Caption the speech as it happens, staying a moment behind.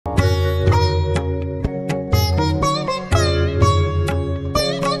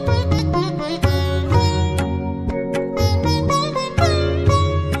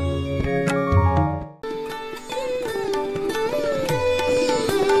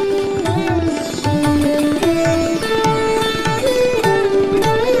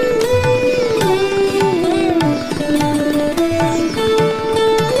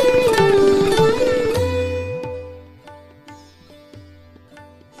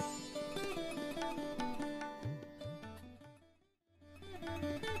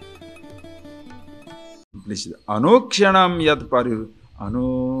Listen. Anukshanam yat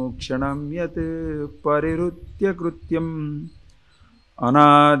Anukshanam yat parirutya krutyam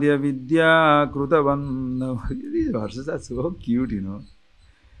anadya vidya krutavan. These verses are so cute,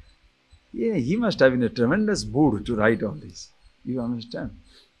 Yeah, he must have been a tremendous mood to write all this. You understand?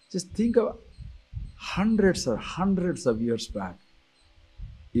 Just think of hundreds of years back.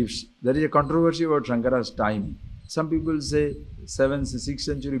 If there is a controversy about Shankara's time, some people say 7th, 6th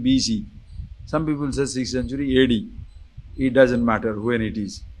century BC, some people say 6th century AD. It doesn't matter when it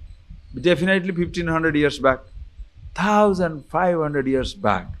is. But definitely 1500 years back, 1500 years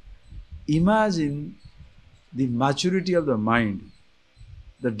back. Imagine the maturity of the mind,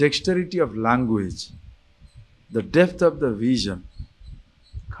 the dexterity of language, the depth of the vision.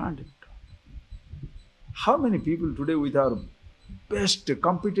 Can't it? How many people today with our best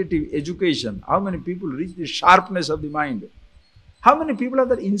competitive education, how many people reach the sharpness of the mind? How many people have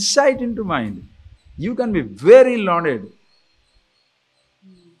that insight into mind? You can be very learned.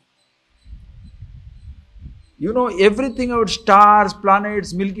 You know everything about stars,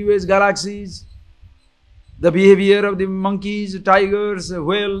 planets, Milky Ways, galaxies, the behavior of the monkeys, tigers,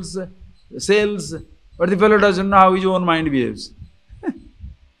 whales, sails, but the fellow doesn't know how his own mind behaves.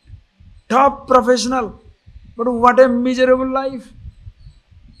 Top professional, but what a miserable life.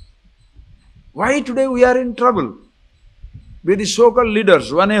 Why today we are in trouble? With the so-called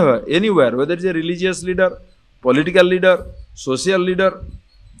leaders, whenever, anywhere, whether it's a religious leader, political leader, social leader,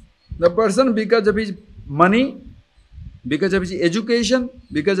 the person because of his money, because of his education,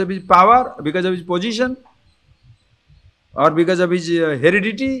 because of his power, because of his position, or because of his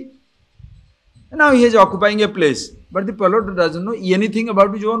heredity, now he is occupying a place. But the fellow doesn't know anything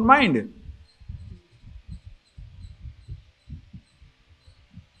about his own mind.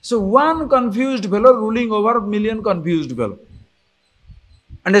 So one confused fellow ruling over a million confused fellow.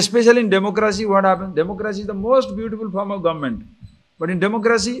 And especially in democracy, what happens? Democracy is the most beautiful form of government. But in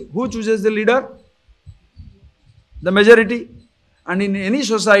democracy, who chooses the leader? The majority. And in any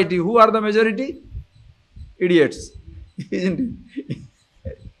society, who are the majority? Idiots. Isn't it?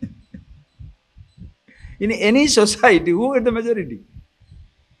 In any society, who is the majority?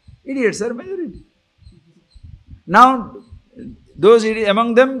 Idiots are majority. Now, those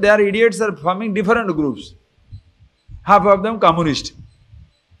among them, their idiots are forming different groups. Half of them communist.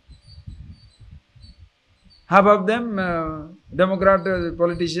 Half of them Democrat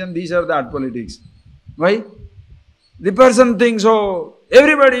politician, these are that politics. Why? The person thinks, oh,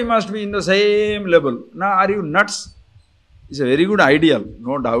 everybody must be in the same level. Now, are you nuts? It's a very good ideal,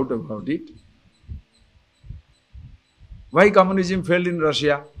 no doubt about it. Why communism failed in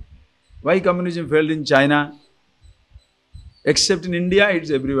Russia? Why communism failed in China? Except in India,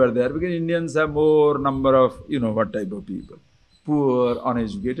 it's everywhere there, because Indians have more number of, what type of people? Poor,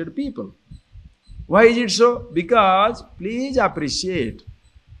 uneducated people. Why is it so? Because, please appreciate,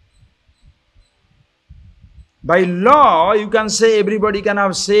 by law, you can say everybody can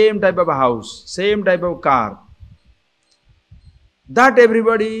have same type of house, same type of car. That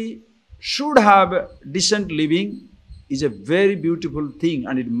everybody should have decent living is a very beautiful thing,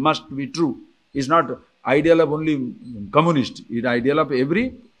 and it must be true. It's not ideal of only communist, it's ideal of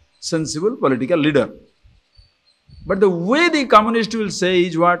every sensible political leader. But the way the communist will say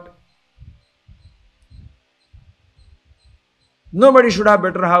is what? Nobody should have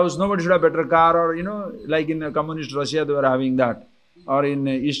better house, nobody should have better car, or like in communist Russia they were having that, or in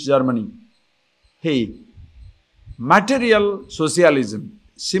East Germany. Hey, material socialism,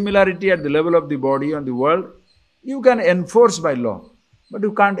 similarity at the level of the body and the world, you can enforce by law, but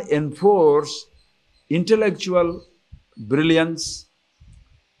you can't enforce intellectual brilliance,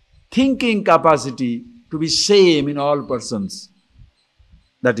 thinking capacity to be same in all persons.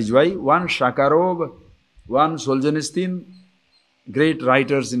 That is why one Sakharov, one Solzhenitsyn, great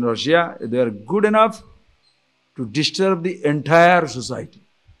writers in Russia, they are good enough to disturb the entire society.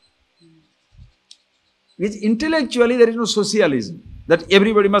 Because intellectually there is no socialism, that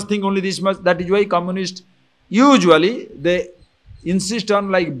everybody must think only this much. That is why communists, usually they insist on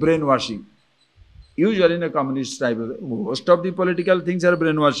like brainwashing. Usually in a communist type of, most of the political things are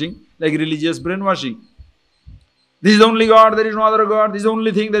brainwashing, like religious brainwashing. This is the only God, there is no other God, this is the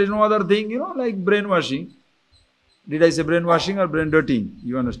only thing, there is no other thing, like brainwashing. Did I say brainwashing or brain dirtying?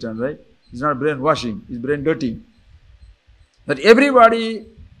 You understand, right? It's not brainwashing, it's brain dirtying. That everybody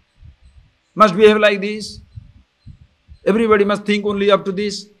must behave like this. Everybody must think only up to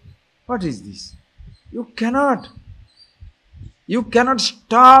this. What is this? You cannot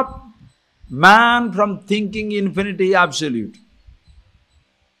stop man from thinking infinity absolute.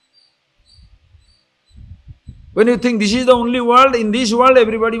 When you think this is the only world, in this world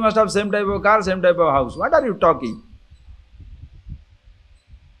everybody must have same type of car, same type of house. What are you talking?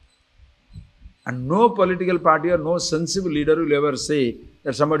 And no political party or no sensible leader will ever say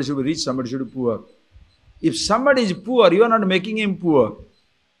that somebody should be rich, somebody should be poor. If somebody is poor, you are not making him poor.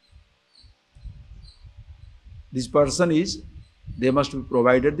 This person is, they must be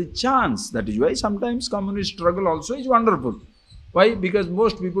provided the chance. That is why sometimes communist struggle also is wonderful. Why? Because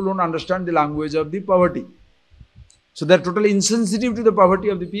most people don't understand the language of the poverty. So they are totally insensitive to the poverty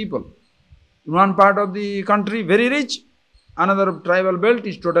of the people. In one part of the country, very rich, another tribal belt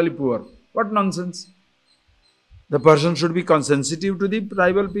is totally poor. What nonsense! The person should be sensitive to the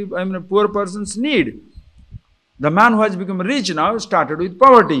tribal people, poor person's need. The man who has become rich now started with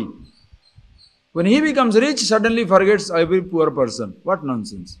poverty. When he becomes rich, suddenly forgets every poor person. What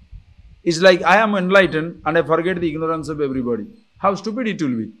nonsense! It's like I am enlightened and I forget the ignorance of everybody. How stupid it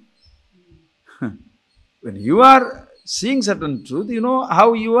will be. When you are seeing certain truth, you know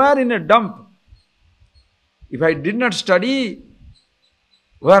how you are in a dump. If I did not study,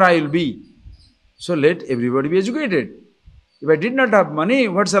 where I will be? So let everybody be educated. If I did not have money,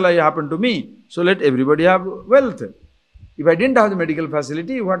 what shall I happen to me? So let everybody have wealth. If I didn't have the medical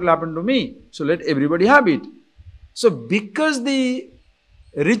facility, what will happen to me? So let everybody have it. So because the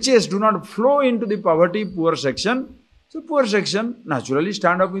riches do not flow into the poverty poor section, so poor section naturally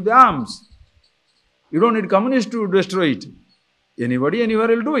stand up with the arms. You don't need communists to destroy it. Anybody, anywhere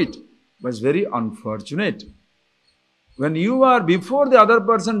will do it. But it's very unfortunate. When you are before the other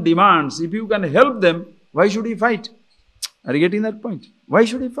person demands, if you can help them, why should he fight? Are you getting that point? Why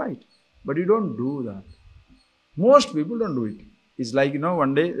should he fight? But you don't do that. Most people don't do it. It's like,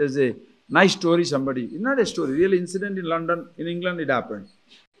 one day there's a nice story, somebody, not a story, real incident in London, in England it happened.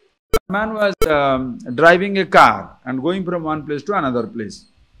 A man was driving a car and going from one place to another place.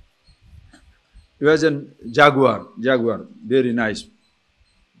 It was a Jaguar, very nice,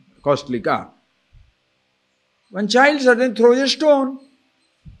 costly car. One child suddenly throws a stone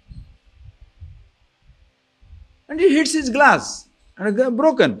and he hits his glass and it got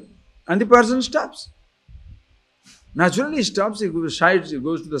broken and the person stops. Naturally he stops, he goes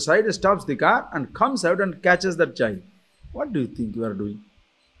to the side, stops the car and comes out and catches that child. What do you think you are doing?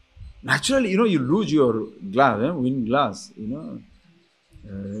 Naturally, you lose your glass,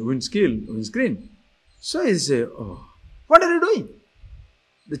 windscreen. So he says, oh, what are you doing?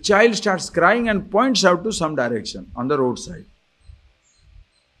 The child starts crying and points out to some direction on the roadside.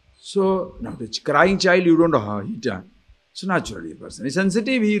 So, now the crying child, you don't know how he turned. So naturally, a person is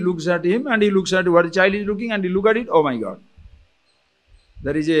sensitive, he looks at him and he looks at what the child is looking and he look at it, oh my God.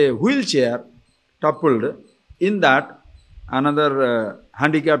 There is a wheelchair toppled, in that another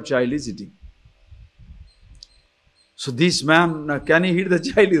handicapped child is sitting. So this man, can he hit the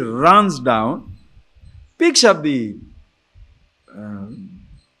child? He runs down, picks up the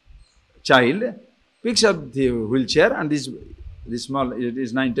child, picks up the wheelchair and this small, it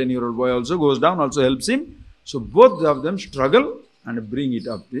is 9-10-year-old boy also goes down, also helps him. So both of them struggle and bring it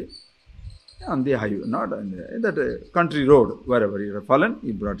up on the highway, not on in that country road, wherever he had fallen,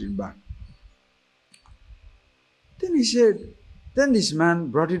 he brought it back. Then he said, then this man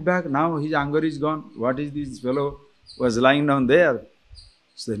brought it back, now his anger is gone. What is this fellow was lying down there?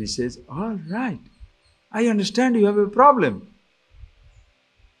 So then he says, all right, I understand you have a problem.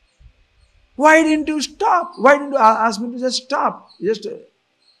 Why didn't you stop? Why didn't you ask me to just stop? Just,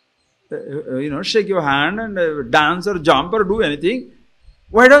 shake your hand and dance or jump or do anything.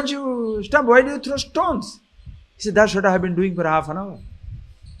 Why don't you stop? Why do you throw stones? He said, that's what I have been doing for half an hour.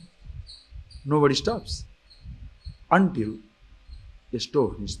 Nobody stops until a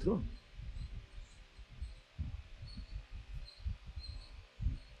stone is thrown.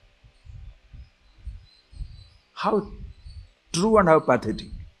 How true and how pathetic.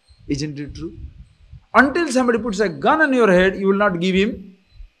 Isn't it true? Until somebody puts a gun on your head, you will not give him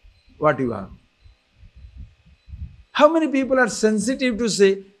what you have. How many people are sensitive to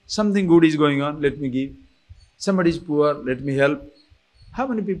say, something good is going on, let me give. Somebody is poor, let me help. How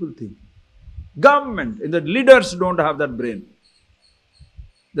many people think? Government, and the leaders don't have that brain.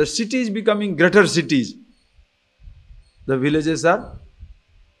 The cities becoming greater cities. The villages are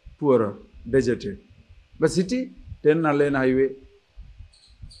poorer, deserted. But city, 10-lane highway,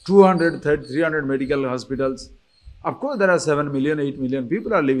 200, 300 medical hospitals. Of course, there are 7 million, 8 million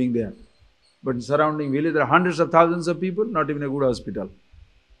people are living there. But in surrounding village, there are hundreds of thousands of people, not even a good hospital.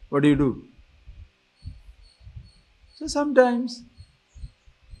 What do you do? So sometimes,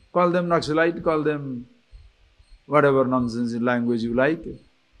 call them Naxalite, call them whatever nonsense in language you like.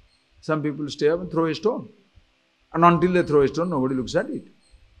 Some people stay up and throw a stone. And until they throw a stone, nobody looks at it.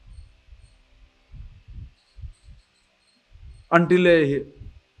 Until a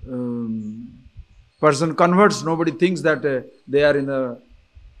person converts, nobody thinks that they are in the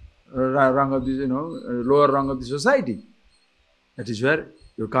rung of the, lower rung of the society. That is where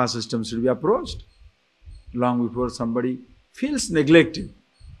your caste system should be approached. Long before somebody feels neglected,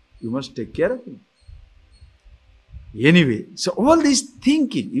 you must take care of him. Anyway, so all this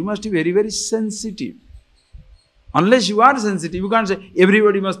thinking, you must be very, very sensitive. Unless you are sensitive, you can't say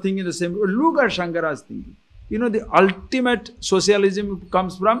everybody must think in the same way. Look at Shankara's thinking. The ultimate socialism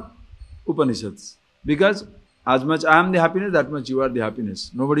comes from Upanishads. Because as much I am the happiness, that much you are the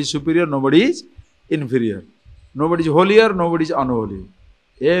happiness. Nobody is superior, nobody is inferior. Nobody is holier, nobody is unholy.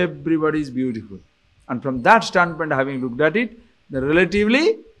 Everybody is beautiful. And from that standpoint, having looked at it, then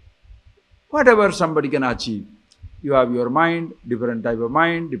relatively, whatever somebody can achieve. You have your mind, different type of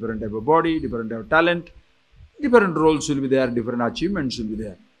body, different type of talent. Different roles will be there, different achievements will be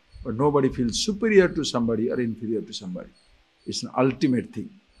there. But nobody feels superior to somebody or inferior to somebody. It's an ultimate thing.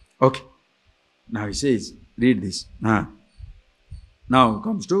 Okay. Now he says, read this. Now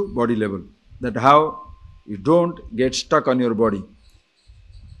comes to body level. That how you don't get stuck on your body.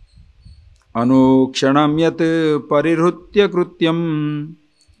 Anukshanam yat parirhutya krutyam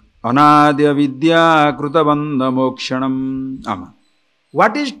anadya vidya krutabandha mokshanam. Ama.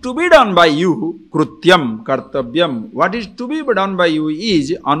 What is to be done by you, krutyam, kartavyam, what is to be done by you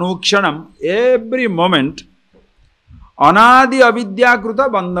is anukshanam, every moment, anadi avidya kruta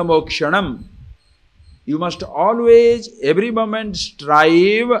bandha mokshanam. You must always, every moment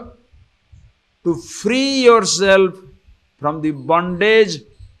strive to free yourself from the bondage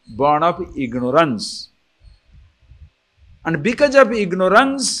born of ignorance. And because of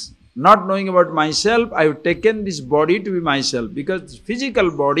ignorance, not knowing about myself, I have taken this body to be myself. Because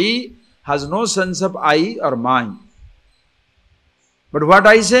physical body has no sense of I or mine. But what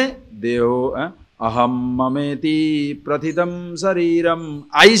I say? Deho aham mameti prathitam sariram.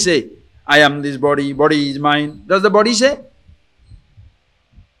 I say, I am this body, body is mine. Does the body say?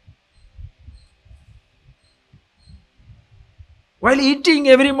 While eating,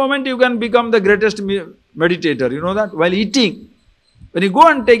 every moment you can become the greatest meditator. You know that? While eating. When you go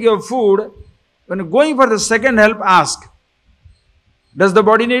and take your food, when you're going for the second help, ask, does the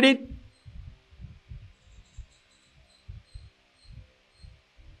body need it?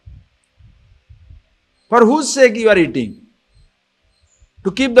 For whose sake you are eating?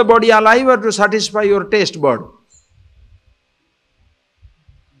 To keep the body alive or to satisfy your taste bud?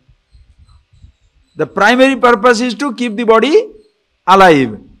 The primary purpose is to keep the body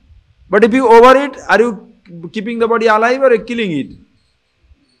alive. But if you overeat, are you keeping the body alive or killing it?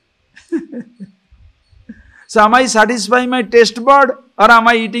 So am I satisfying my taste bud or am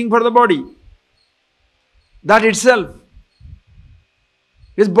I eating for the body? That itself.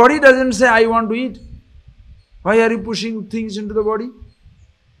 His body doesn't say, I want to eat. Why are you pushing things into the body?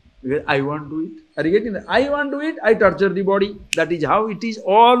 Because I want to eat. Are you getting that? I want to eat, I torture the body. That is how it is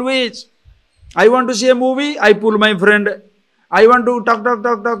always. I want to see a movie, I pull my friend. I want to talk,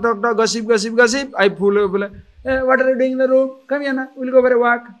 gossip. I pull. Hey, what are you doing in the room? Come here now. We'll go for a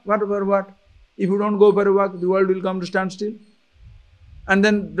walk. What for what? If you don't go for a walk, the world will come to stand still. And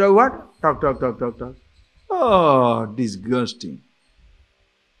then what? Talk. Oh, disgusting.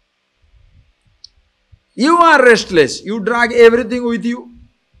 You are restless. You drag everything with you.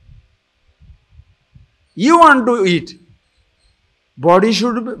 You want to eat. Body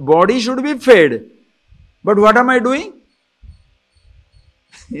should be fed. But what am I doing?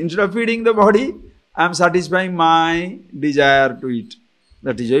 Instead of feeding the body, I am satisfying my desire to eat.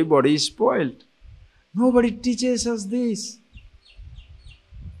 That is why body is spoiled. Nobody teaches us this.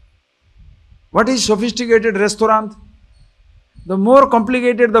 What is sophisticated restaurant? The more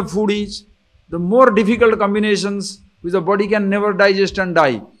complicated the food is, the more difficult combinations which the body can never digest and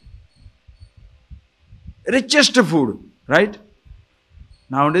die. Richest food, right?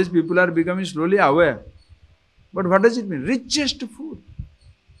 Nowadays people are becoming slowly aware. But what does it mean? Richest food.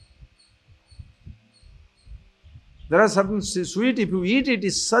 There are certain sweet, if you eat it,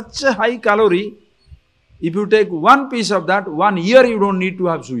 is such a high calorie. If you take one piece of that, 1 year you don't need to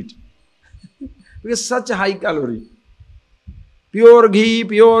have sweet. Because such a high calorie. Pure ghee,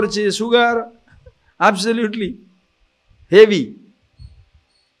 pure sugar, absolutely heavy.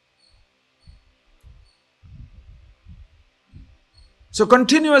 So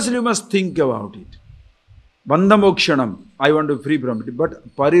continuously you must think about it. Bandha mokshanam, I want to be free from it.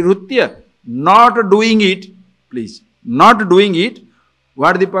 But parirutya, not doing it, please, not doing it,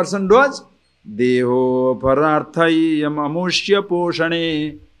 what the person does? Deho pararthayam amushya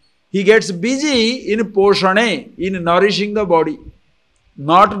poshane. He gets busy in poshane, in nourishing the body,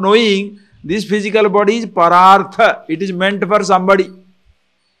 not knowing This physical body is parartha. It is meant for somebody.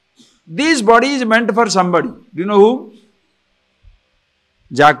 This body is meant for somebody. Do you know who?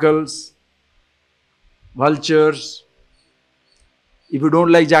 Jackals, vultures. If you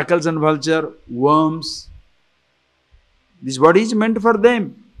don't like jackals and vulture, worms. This body is meant for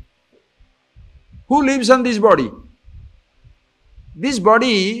them. Who lives on this body? This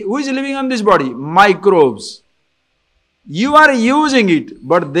body, who is living on this body? Microbes. You are using it,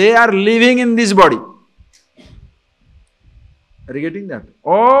 but they are living in this body. Are you getting that?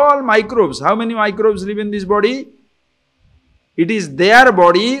 All microbes. How many microbes live in this body? It is their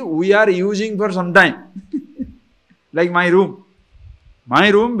body we are using for some time. Like my room. My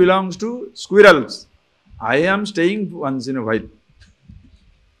room belongs to squirrels. I am staying once in a while.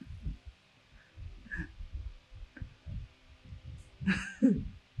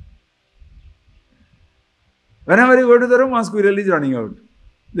 Whenever you go to the room, a squirrel is running out.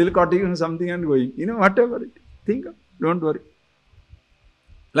 They will cut you something and going. You know, whatever. Think of, don't worry.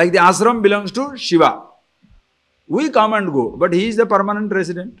 Like the ashram belongs to Shiva. We come and go, but he is the permanent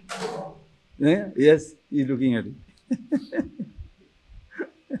resident. Yes, he is looking at it.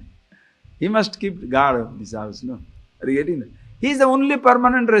 He must keep guard of this house, no? Are you getting that? He is the only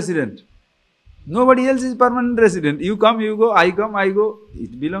permanent resident. Nobody else is permanent resident. You come, you go, I come, I go.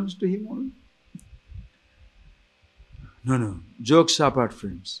 It belongs to him only. No. Jokes apart,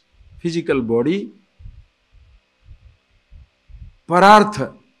 friends. Physical body,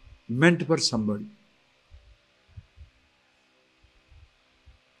 parartha, meant for somebody.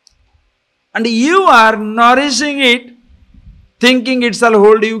 And you are nourishing it, thinking it shall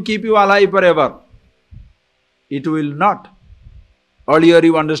hold you, keep you alive forever. It will not. Earlier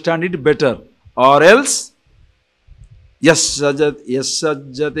you understand it better. Or else,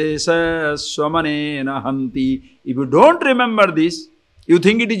 yassajate sa swamanena hanti. If you don't remember this, you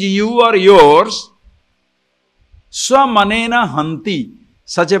think it is you or yours, swamanena hanti.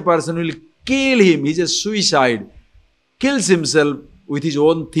 Such a person will kill him. He is a suicide. Kills himself with his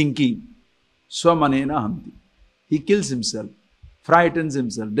own thinking. Swamanena hanti. He kills himself, frightens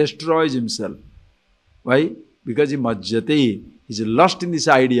himself, destroys himself. Why? Because he majjate. He is lost in this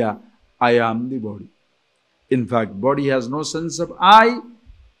idea, I am the body. In fact, body has no sense of I.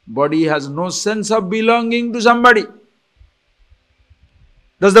 Body has no sense of belonging to somebody.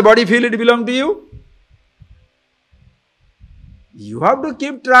 Does the body feel it belongs to you? You have to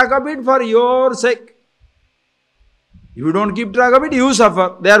keep track of it for your sake. If you don't keep track of it, you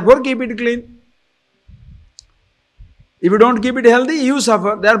suffer. Therefore, keep it clean. If you don't keep it healthy, you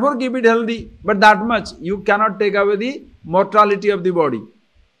suffer. Therefore, keep it healthy. But that much. You cannot take away the mortality of the body.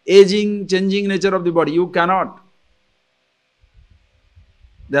 Aging, changing nature of the body. You cannot.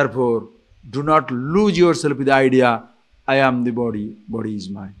 Therefore, do not lose yourself with the idea, I am the body. Body is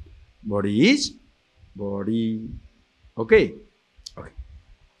mine. Body is body. Okay? Okay.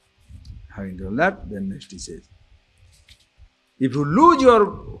 Having done that, then next he says, if you lose your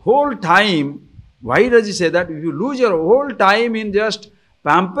whole time, why does he say that? If you lose your whole time in just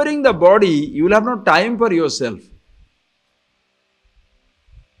pampering the body, you will have no time for yourself.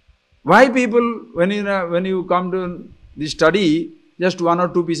 Why people, when you come to the study, just 1 or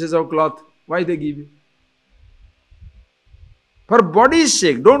 2 pieces of cloth, why they give you? For body's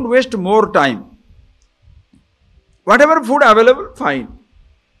sake, don't waste more time. Whatever food available, fine.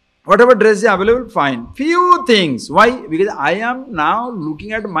 Whatever dress is available, fine. Few things. Why? Because I am now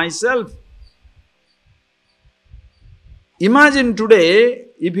looking at myself. Imagine today,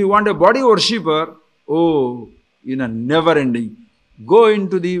 if you want a body worshipper, never ending. Go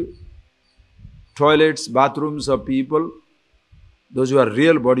into the toilets, bathrooms of people, those who are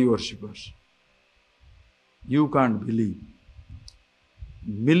real body worshippers. You can't believe.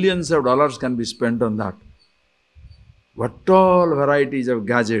 Millions of dollars can be spent on that. What all varieties of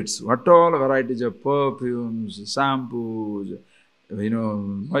gadgets, what all varieties of perfumes, shampoos,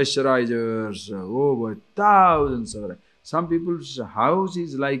 moisturizers, thousands of varieties. Some people's house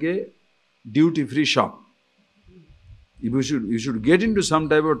is like a duty-free shop. If you should get into some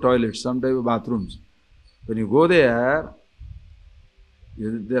type of toilets, some type of bathrooms. When you go there,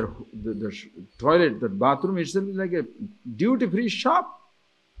 the toilet, the bathroom itself is like a duty-free shop.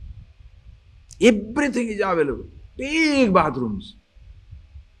 Everything is available. Big bathrooms.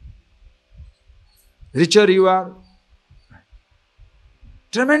 Richer you are,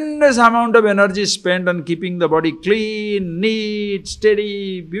 tremendous amount of energy spent on keeping the body clean, neat,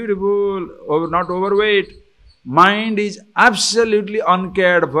 steady, beautiful, not overweight. Mind is absolutely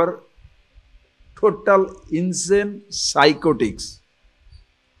uncared for. Total insane psychotics.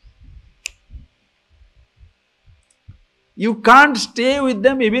 You can't stay with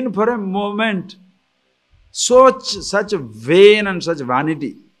them even for a moment. Such vain and such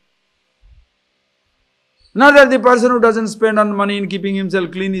vanity. Not that the person who doesn't spend on money in keeping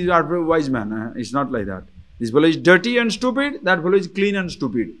himself clean is a wise man. It's not like that. This fellow is dirty and stupid, that fellow is clean and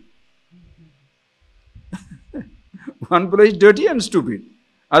stupid. One fellow is dirty and stupid.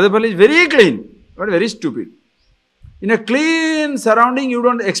 Other fellow is very clean, but very stupid. In a clean surrounding, you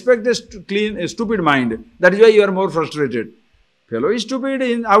don't expect a stupid mind. That is why you are more frustrated. Fellow is stupid,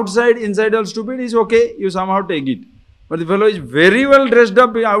 inside all stupid is okay, you somehow take it. But the fellow is very well dressed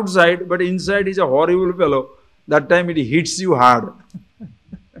up outside, but inside is a horrible fellow. That time it hits you hard.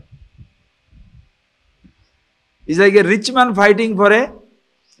 It's like a rich man fighting for a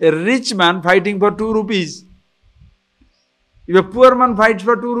rich man fighting for 2 rupees. If a poor man fights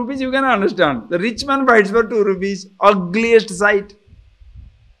for 2 rupees, you can understand. The rich man fights for 2 rupees, ugliest sight.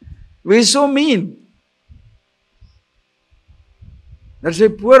 We are so mean. That's why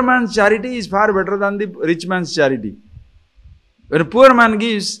poor man's charity is far better than the rich man's charity. When a poor man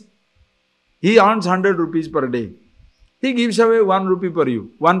gives, he earns 100 rupees per day. He gives away 1 rupee per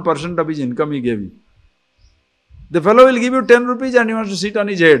you. 1% of his income he gave you. The fellow will give you 10 rupees and he wants to sit on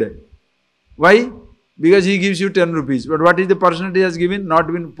his head. Why? Because he gives you 10 rupees. But what is the percentage he has given? Not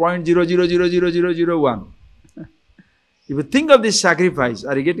even 0.000001. If you think of this sacrifice,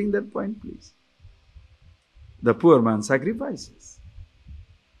 are you getting that point, please? The poor man sacrifices.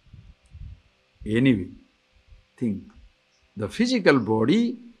 Anyway, think. The physical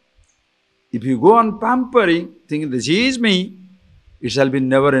body, if you go on pampering, thinking this is me, it shall be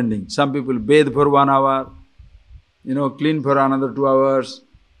never ending. Some people bathe for 1 hour, clean for another 2 hours,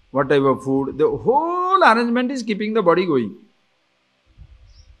 what type of food. The whole arrangement is keeping the body going.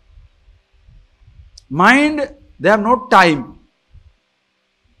 Mind, they have no time.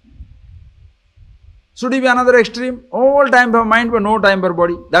 Should it be another extreme? All time for mind but no time for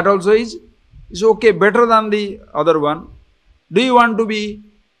body. That also is okay, better than the other one. Do you want to be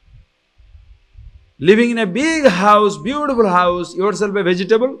living in a big house, beautiful house, yourself a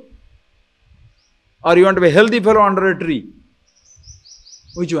vegetable? Or you want to be a healthy fellow under a tree?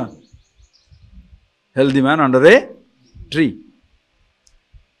 Which one? Healthy man under a tree.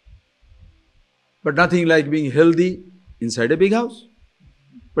 But nothing like being healthy inside a big house.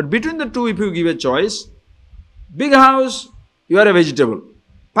 But between the two, if you give a choice, big house, you are a vegetable.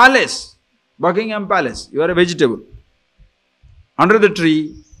 Palace, Buckingham Palace, you are a vegetable. Under the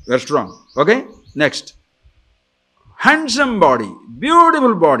tree, you are strong. Okay? Next. Handsome body,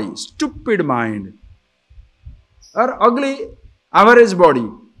 beautiful body, stupid mind. Or ugly, average body,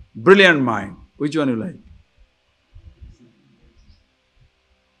 brilliant mind. Which one you like?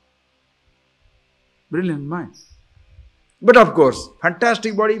 Brilliant mind. But of course,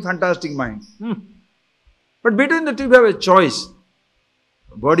 fantastic body, fantastic mind. But between the two, you have a choice.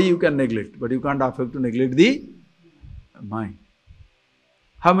 Body you can neglect, but you can't afford to neglect the mind.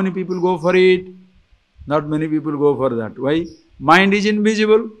 How many people go for it? Not many people go for that. Why? Mind is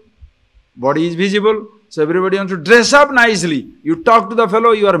invisible, body is visible. So everybody wants to dress up nicely. You talk to the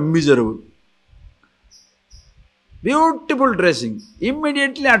fellow, you are miserable. Beautiful dressing,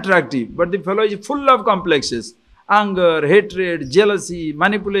 immediately attractive, but the fellow is full of complexes. Anger, hatred, jealousy,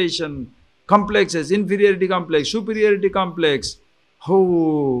 manipulation, complexes, inferiority complex, superiority complex.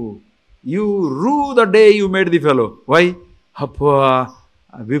 Oh, you rue the day you met the fellow. Why?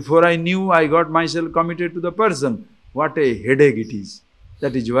 Before I knew, I got myself committed to the person. What a headache it is.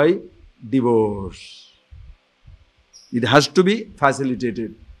 That is why divorce. It has to be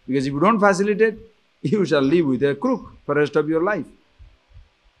facilitated. Because if you don't facilitate, you shall live with a crook for the rest of your life.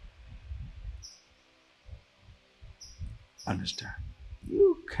 Understand?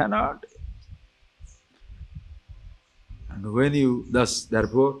 You cannot. And when you,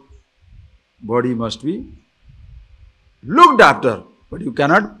 therefore, body must be looked after. But you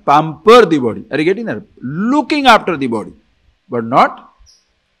cannot pamper the body. Are you getting that? Looking after the body, but not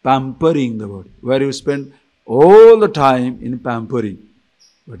pampering the body. Where you spend all the time in pampering,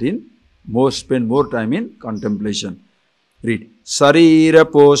 but spend more time in contemplation. Read. Sarira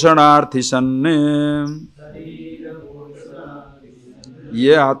poshanarthi sanne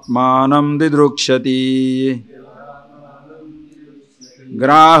ye atmanam didrukshati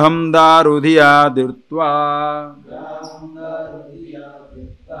graham darudhiya dirtva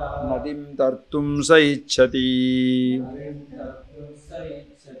nadim tartum saichati.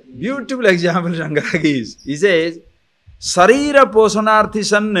 Beautiful example Shankara gives. He says, Sarira posanarthi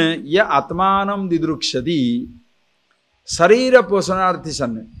sanne ya atmanam didrukshati. Sarira posanarthi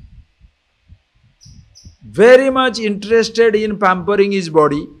sanne. Very much interested in pampering his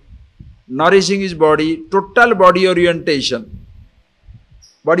body. nourishing his body, total body orientation.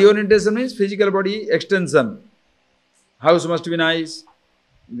 Body orientation means physical body extension. House must be nice,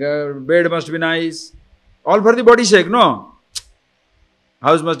 bed must be nice, all for the body's sake, no?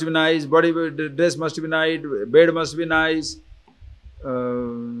 House must be nice, body dress must be nice, bed must be nice,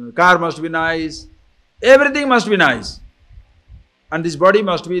 car must be nice, everything must be nice. And this body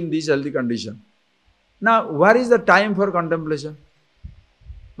must be in this healthy condition. Now, where is the time for contemplation?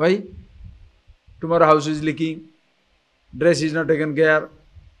 Why? Tomorrow house is leaking, dress is not taken care,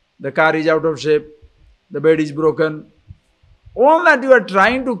 the car is out of shape, the bed is broken. All that you are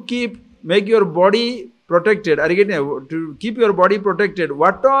trying to make your body protected, to keep your body protected,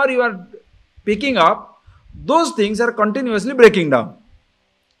 whatever you are picking up, those things are continuously breaking down.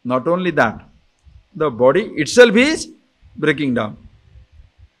 Not only that, the body itself is breaking down.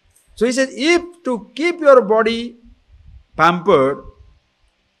 So he says, if to keep your body pampered,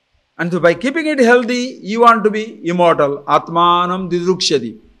 and by keeping it healthy, you want to be immortal. Atmanam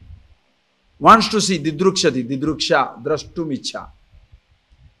didrukshati. Wants to see, didrukshati, didruksha, drashtumicha.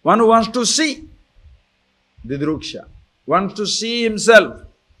 One who wants to see, didruksha, wants to see himself.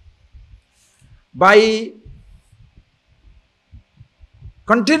 By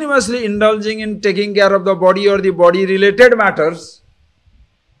continuously indulging in taking care of the body or the body related matters,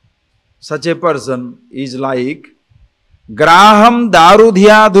 such a person is like graham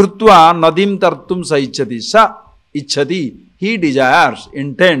darudhya dhurtva nadim tartum sa ichchati. Sa ichchati, he desires,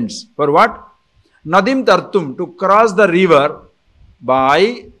 intends. For what? Nadim tartum, to cross the river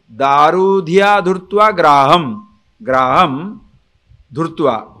by darudhya dhurtva graham. Graham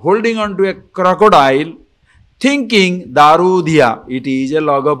dhurtva, holding on to a crocodile, thinking darudhya, it is a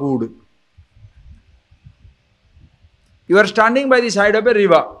log of wood. You are standing by the side of a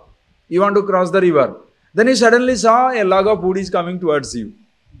river. You want to cross the river. Then you suddenly saw a log of wood is coming towards you.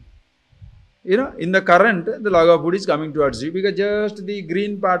 You know, in the current, the log of wood is coming towards you because just the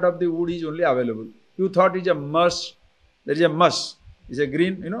green part of the wood is only available. You thought it's a mush. There is a mush. It's a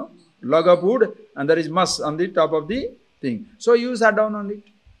green, log of wood, and there is mush on the top of the thing. So you sat down on it.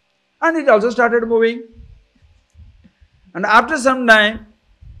 And it also started moving. And after some time,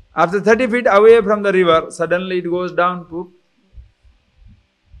 after 30 feet away from the river, suddenly it goes down. Poop.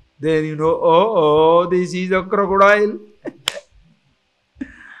 Then you know, oh, this is a crocodile.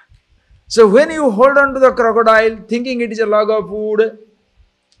 So when you hold on to the crocodile, thinking it is a log of wood,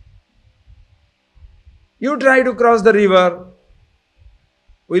 you try to cross the river.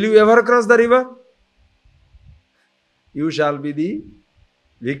 Will you ever cross the river? You shall be the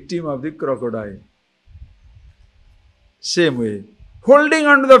victim of the crocodile. Same way, holding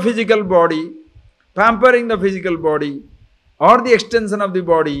on to the physical body, pampering the physical body, or the extension of the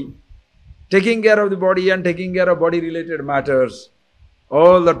body, taking care of the body and taking care of body related matters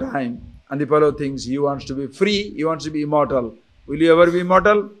all the time. And the fellow thinks he wants to be free, he wants to be immortal. Will you ever be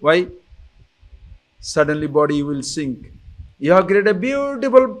immortal? Why? Suddenly body will sink. You have created a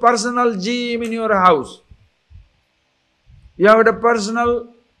beautiful personal gym in your house. You have got a personal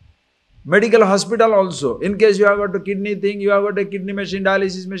medical hospital also. In case you have got a kidney thing, you have got a kidney machine,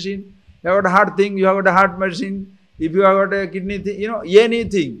 dialysis machine. You have got a heart thing, you have got a heart machine. If you have got a kidney thing,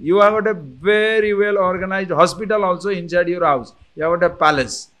 anything. You have got a very well organized hospital also inside your house. You have got a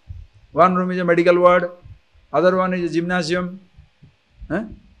palace. One room is a medical ward, other one is a gymnasium,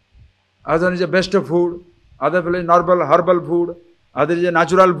 other one is a best of food, other is normal herbal food, other is a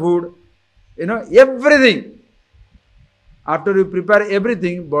natural food. Everything. After you prepare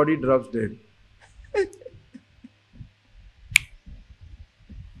everything, body drops dead.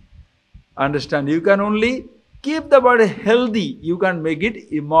 Understand? You can only keep the body healthy. You can make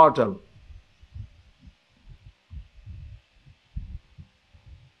it immortal.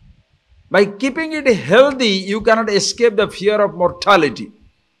 By keeping it healthy, you cannot escape the fear of mortality.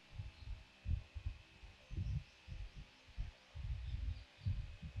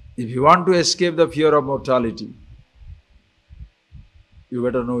 If you want to escape the fear of mortality, you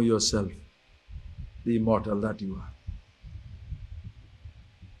better know yourself, the immortal that you are.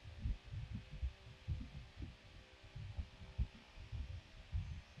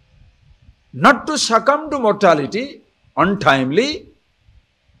 Not to succumb to mortality untimely.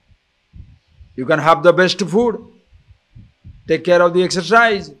 You can have the best food, take care of the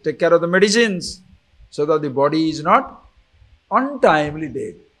exercise, take care of the medicines, so that the body is not untimely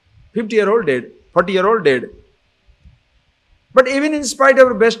dead. 50-year-old dead, 40-year-old dead. But even in spite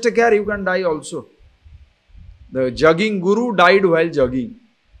of best care, you can die also. The jogging guru died while jogging.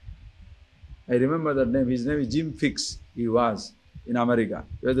 I remember that name. His name is Jim Fix. He was in America.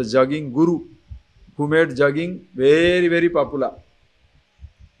 He was the jogging guru who made jogging very, very popular.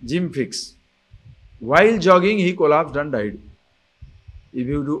 gym fix. While jogging, he collapsed and died. If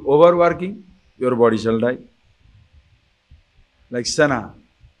you do overworking, your body shall die. Like Senna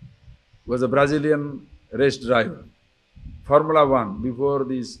was a Brazilian race driver. Formula One, before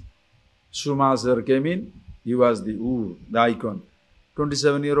this Schumacher came in, he was the icon.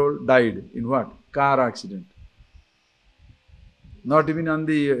 27-year-old died in what? Car accident. Not even on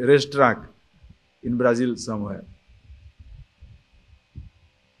the racetrack in Brazil somewhere.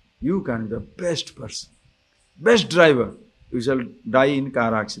 You can be the best person, best driver, you shall die in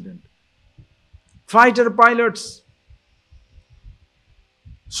car accident. Fighter pilots,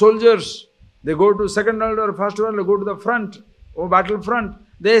 soldiers, they go to second world or first world, they go to the front or battle front,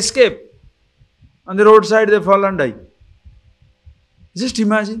 they escape. On the roadside they fall and die. Just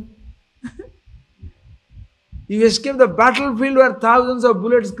imagine. You escape the battlefield where thousands of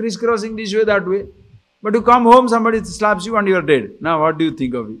bullets crisscrossing this way, that way. But you come home, somebody slaps you and you are dead. Now what do you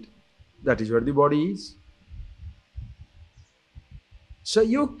think of it? That is what the body is. So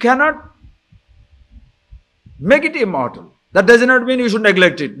you cannot make it immortal. That does not mean you should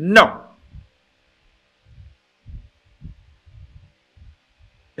neglect it. No.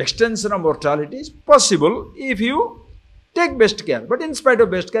 Extension of mortality is possible if you take best care. But in spite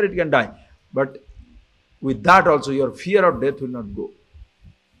of best care, it can die. But with that also, your fear of death will not go.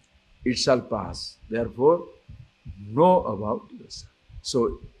 It shall pass. Therefore, know about yourself.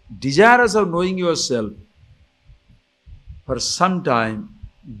 So, desirous of knowing yourself, for some time,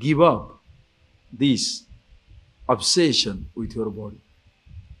 give up this obsession with your body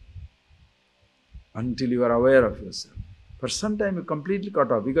until you are aware of yourself. For some time, you completely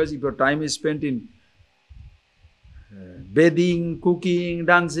cut off, because if your time is spent in bathing, cooking,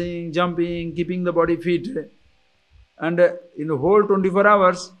 dancing, jumping, keeping the body fit, and in the whole 24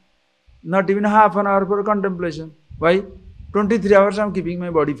 hours, not even half an hour for contemplation. Why? 23 hours I am keeping my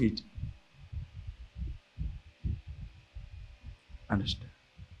body fit. Understand?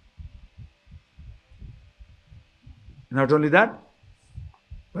 Not only that,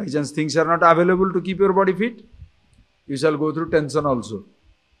 by chance things are not available to keep your body fit, you shall go through tension also.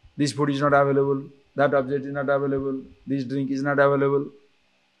 This food is not available, that object is not available, this drink is not available.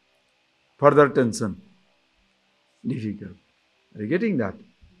 Further tension. Difficult. Are you getting that?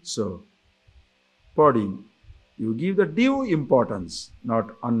 So, body, you give the due importance,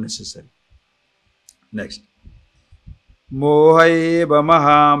 not unnecessary. Next. Mohaeva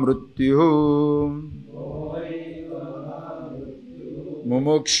mahamrutyuh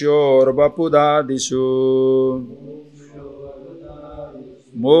mumukshor vapudadishu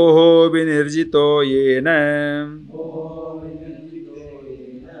moho vinirjito yena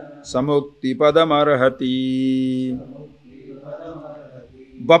samukti padamarhati.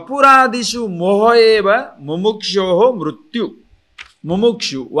 Vapuradishu mohoeva mumukshoho mrityu.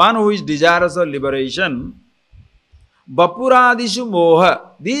 Mumukshu, one who is desirous of liberation. Vapuradishu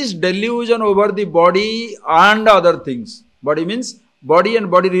moha, this delusion over the body and other things. Body means body and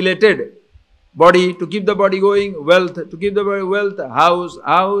body related. Body, to keep the body going, wealth, to keep the body wealth, house,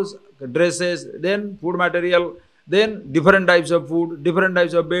 dresses, then food material, then different types of food, different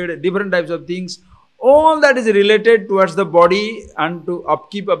types of bed, different types of things. All that is related towards the body and to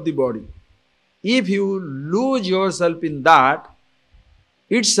upkeep of the body. If you lose yourself in that,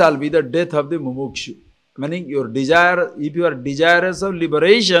 it shall be the death of the mumukshu. Meaning your desire, if you are desirous of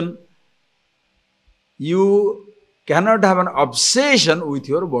liberation, you cannot have an obsession with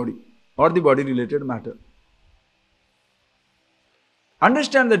your body or the body related matter.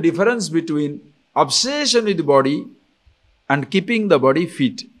 Understand the difference between obsession with the body and keeping the body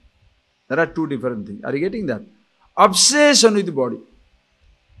fit. There are two different things. Are you getting that? Obsession with the body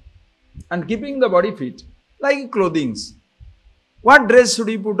and keeping the body fit. Like clothing. What dress should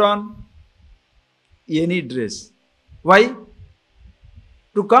you put on? Any dress. Why?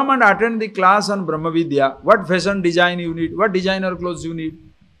 To come and attend the class on Brahma Vidya, what fashion design you need? What designer clothes you need?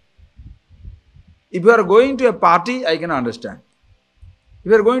 If you are going to a party, I can understand.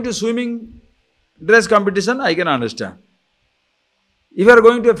 If you are going to swimming dress competition, I can understand. If you are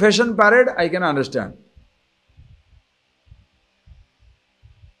going to a fashion parade, I can understand.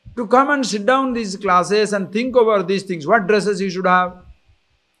 To come and sit down these classes and think over these things, what dresses you should have?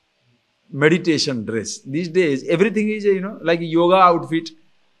 Meditation dress. These days, everything is, like a yoga outfit,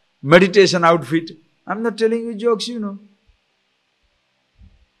 meditation outfit. I'm not telling you jokes,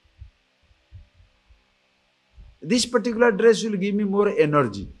 This particular dress will give me more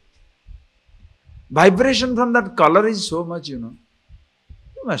energy. Vibration from that color is so much, You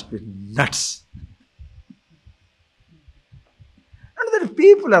must be nuts. And that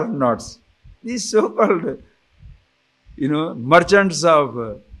people are nuts. These so-called, merchants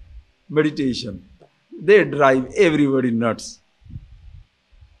of meditation. They drive everybody nuts.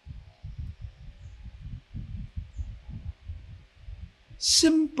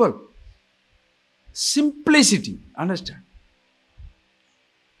 Simple. Simplicity. Understand?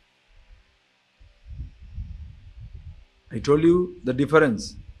 I told you the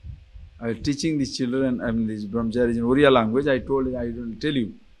difference. I was teaching these children, these brahmacharis in Oriya language. I will tell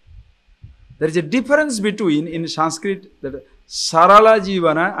you. There is a difference between, in Sanskrit, that Sarala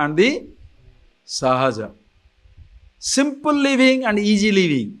Jivana and the Sahaja. Simple living and easy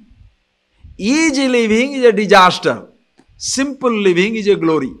living. Easy living is a disaster. Simple living is a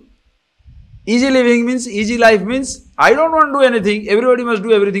glory. Easy living means, easy life means, I don't want to do anything, everybody must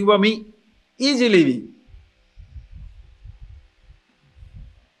do everything for me. Easy living.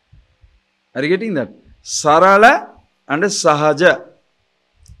 Are you getting that? Sarala and Sahaja.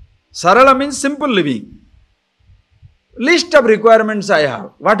 Sarala means simple living. List of requirements I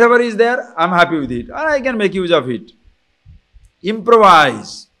have. Whatever is there, I am happy with it. Or I can make use of it.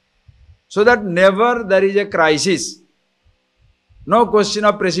 Improvise. So that never there is a crisis. No question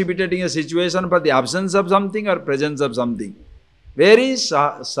of precipitating a situation for the absence of something or presence of something. Very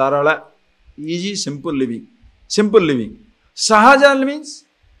sarala, easy, simple living. Simple living. Sahaja means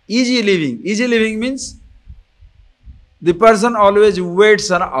easy living. Easy living means the person always waits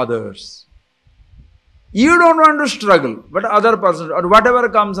on others. You don't want to struggle, but other person or whatever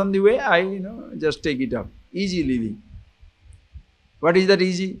comes on the way, I just take it up. Easy living. What is that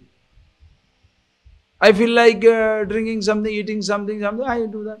easy? I feel like drinking something, eating something, I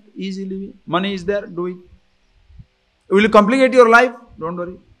do that. Easy living. Money is there, do it. Will you complicate your life? Don't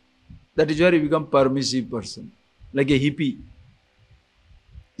worry. That is where you become permissive person. Like a hippie.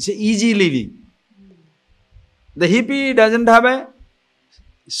 It's a easy living. The hippie doesn't have a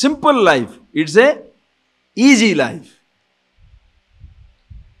simple life. It's a easy life.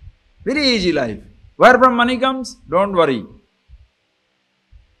 Very easy life. Where from money comes? Don't worry.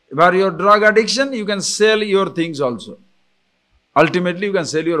 For your drug addiction, you can sell your things also. Ultimately, you can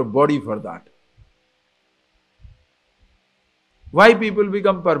sell your body for that. Why people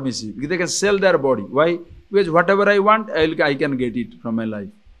become permissive? Because they can sell their body. Why? Because whatever I want, I can get it from my life.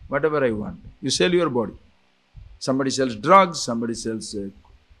 Whatever I want. You sell your body. Somebody sells drugs, somebody sells,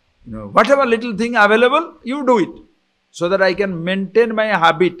 whatever little thing available, you do it. So that I can maintain my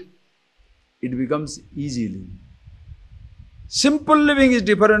habit. It becomes easy living. Simple living is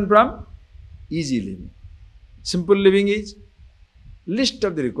different from easy living. Simple living is list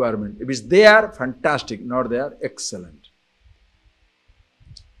of the requirement. If it's there, fantastic. Not there, excellent.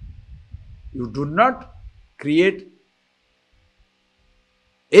 You do not create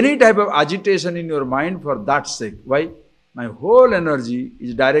any type of agitation in your mind for that sake. Why? My whole energy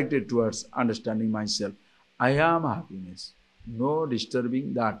is directed towards understanding myself. I am happiness. No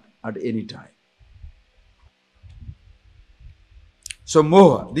disturbing that at any time. So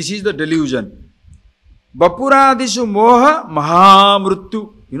moha, this is the delusion. Vapuradishu moha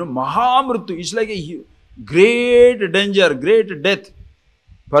mahamrityu. Mahamrityu is like a great danger, great death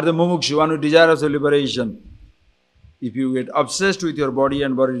for the mumukshu, one who desires liberation. If you get obsessed with your body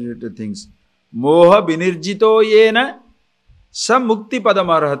and body-related things. Moha binirjito yena sa mukti padam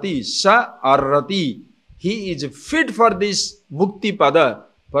arhati, sa arhati. He is fit for this mukti pada,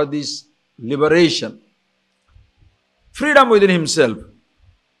 for this liberation. Freedom within himself.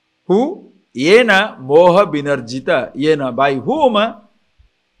 Who? Yena moha binarjita. Yena, by whom?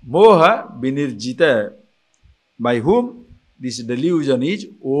 Moha binirjita. By whom this delusion is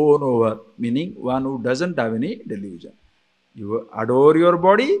won over. Meaning one who doesn't have any delusion. You adore your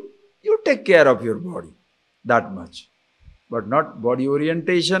body, you take care of your body. That much. But not body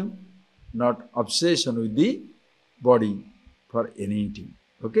orientation, not obsession with the body for anything.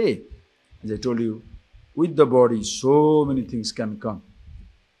 Okay? As I told you, with the body, so many things can come.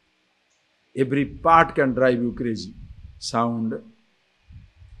 Every part can drive you crazy. Sound,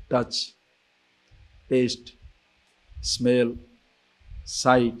 touch, taste, smell,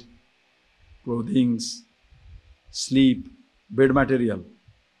 sight, clothing, sleep, bed material,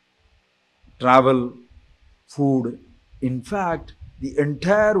 travel, food. In fact, the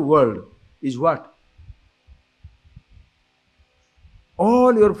entire world is what?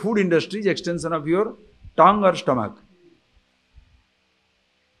 All your food industry is extension of your tongue or stomach.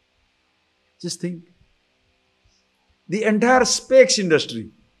 Just think. The entire specs industry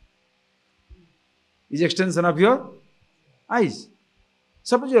is extension of your eyes.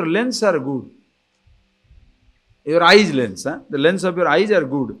 Suppose your lens are good. Your eyes lens, the lens of your eyes are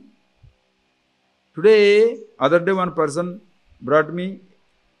good. Today, other day one person brought me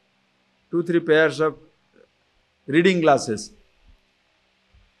 2-3 pairs of reading glasses.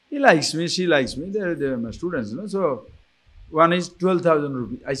 He likes me, she likes me, they are my students, So, one is 12,000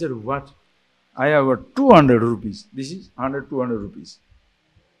 rupees. I said, what? I have got 200 rupees. This is 100, 200 rupees.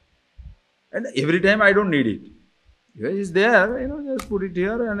 And every time I don't need it. It's there, just put it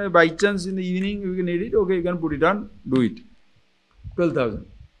here, and by chance in the evening you can need it, okay, you can put it on, do it. 12,000.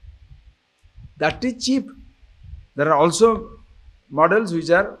 That is cheap. There are also models which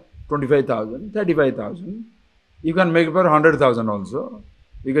are 25,000, 35,000. You can make for 100,000 also.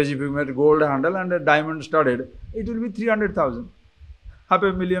 Because if you make gold handle and a diamond studded, it will be 300,000.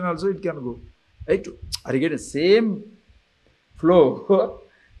 $500,000 also it can go. Are you getting the same flow?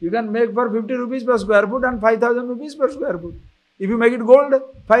 You can make for 50 rupees per square foot and 5,000 rupees per square foot. If you make it gold,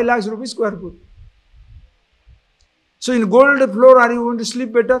 5 lakhs rupees square foot. So in gold floor, are you going to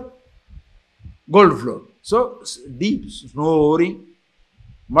sleep better? Gold floor. So deep, snoring.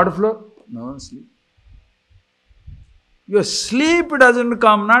 Mud floor, no sleep. Your sleep doesn't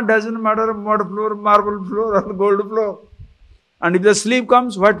come, doesn't matter mud floor, marble floor or gold floor. And if the sleep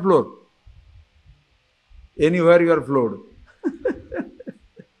comes, what floor? Anywhere you are floored.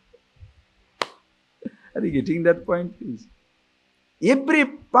 Are you getting that point, please? Every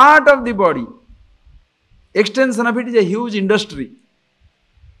part of the body, extension of it is a huge industry.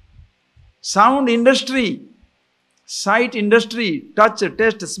 Sound industry, sight industry, touch,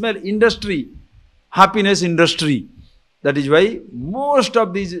 taste, smell industry, happiness industry. That is why most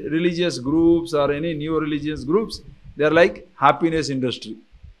of these religious groups or any new religious groups, they are like happiness industry.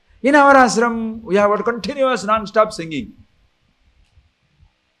 In our ashram, we have got continuous non-stop singing.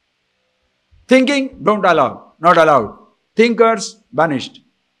 Thinking, don't allow, not allowed. Thinkers, banished.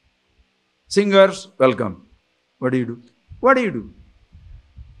 Singers, welcome. What do you do? What do you do?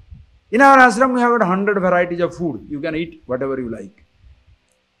 In our ashram, we have got 100 varieties of food. You can eat whatever you like.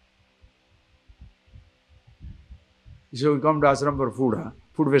 So we come to ashram for food,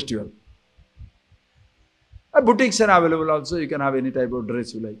 food festival. Boutiques are available also. You can have any type of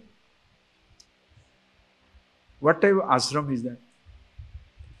dress you like. What type of ashram is that?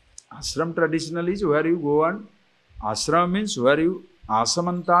 Ashram traditionally is where you go and ashram means where you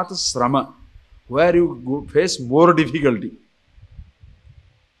asamantat srama, where you go face more difficulty.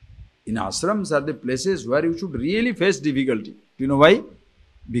 In ashrams are the places where you should really face difficulty. Do you know why?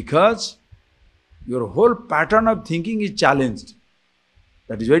 Because your whole pattern of thinking is challenged.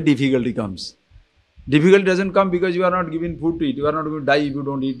 That is why difficulty comes. Difficulty doesn't come because you are not given food to eat. You are not going to die if you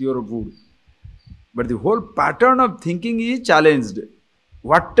don't eat your food. But the whole pattern of thinking is challenged.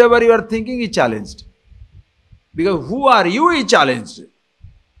 Whatever you are thinking is challenged. Because who are you is challenged.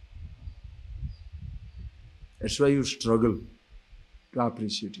 That's why you struggle to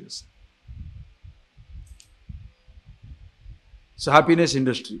appreciate yourself. So happiness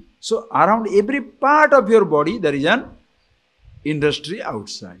industry. So around every part of your body there is an industry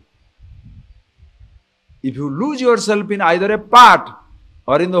outside. If you lose yourself in either a part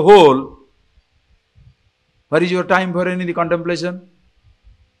or in the whole, where is your time for any contemplation?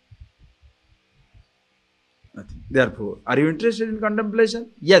 Nothing. Therefore, are you interested in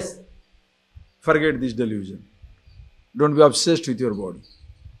contemplation? Yes. Forget this delusion. Don't be obsessed with your body.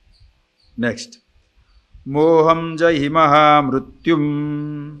 Next. Moham jahi maha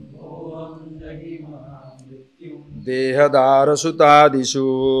mrutyum dehadara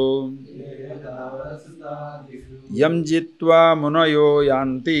sutadishu yam jitva munayo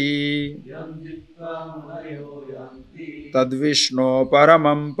yanti tadvishno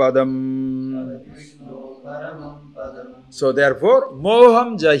paramam padam. So therefore,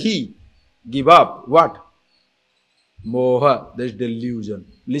 moham jahi, give up. What? Moha, that is delusion.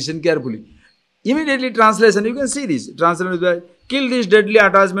 Listen carefully. Immediately translation, you can see this. Translation is like, kill this deadly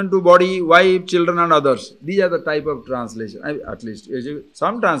attachment to body, wife, children and others. These are the type of translation. At least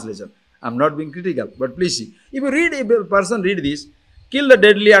some translation. I am not being critical, but please see. If a person read this, kill the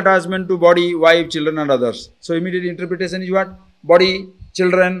deadly attachment to body, wife, children and others. So immediate interpretation is what? Body,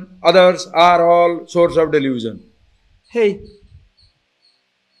 children, others are all source of delusion. Hey,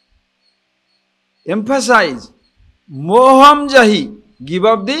 emphasize. Moham jahi, give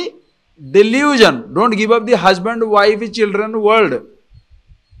up the delusion. Don't give up the husband, wife, children, world.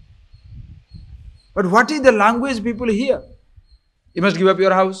 But what is the language people hear? You must give up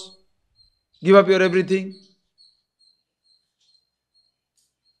your house, give up your everything.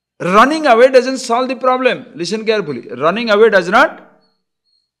 Running away doesn't solve the problem. Listen carefully. Running away does not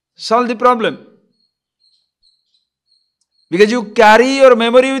solve the problem. Because you carry your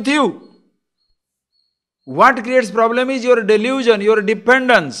memory with you. What creates problem is your delusion, your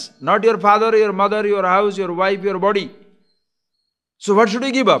dependence, not your father, your mother, your house, your wife, your body. So what should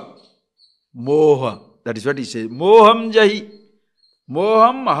you give up? Moha. That is what he says. Moham jahi.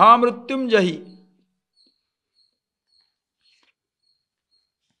 Moham mahamrutyum jahi.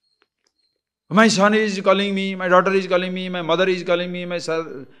 My son is calling me, my daughter is calling me, my mother is calling me, my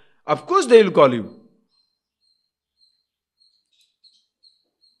son. Of course they will call you.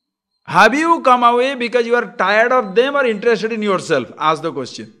 Have you come away because you are tired of them or interested in yourself? Ask the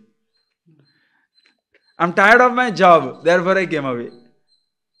question. I'm tired of my job, therefore I came away.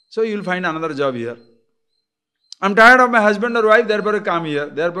 So you will find another job here. I'm tired of my husband or wife, therefore I come here.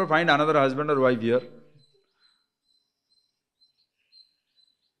 Therefore find another husband or wife here.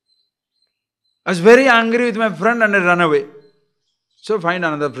 I was very angry with my friend and I ran away. So find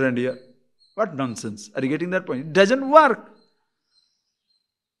another friend here. What nonsense. Are you getting that point? It doesn't work.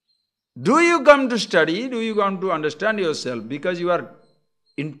 Do you come to study? Do you come to understand yourself because you are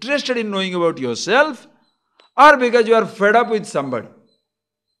interested in knowing about yourself or because you are fed up with somebody?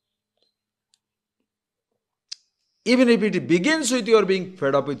 Even if it begins with your being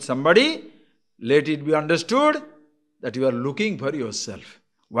fed up with somebody, let it be understood that you are looking for yourself.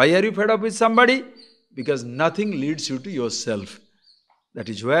 Why are you fed up with somebody? Because nothing leads you to yourself. That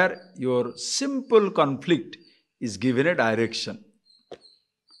is where your simple conflict is given a direction.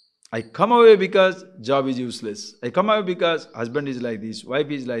 I come away because job is useless. I come away because husband is like this, wife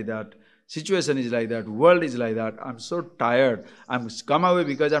is like that, situation is like that, world is like that. I'm so tired. I'm come away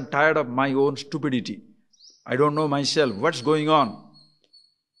because I'm tired of my own stupidity. I don't know myself. What's going on?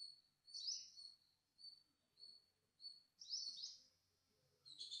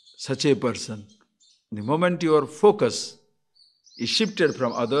 Such a person, the moment your focus is shifted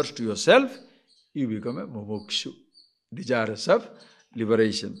from others to yourself, you become a mumukshu, desirous of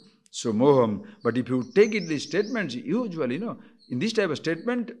liberation. So moham. But if you take it, these statements, usually, in this type of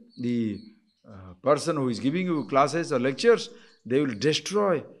statement, the person who is giving you classes or lectures, they will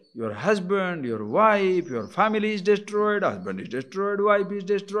destroy your husband, your wife, your family is destroyed, husband is destroyed, wife is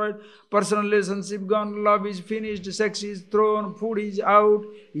destroyed, personal relationship gone, love is finished, sex is thrown, food is out,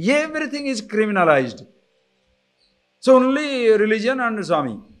 everything is criminalized. So only religion and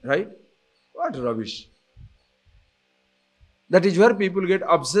Swami, right? What rubbish. That is where people get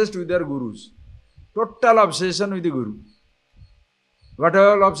obsessed with their gurus. Total obsession with the guru.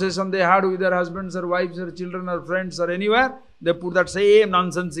 Whatever obsession they had with their husbands or wives or children or friends or anywhere, they put that same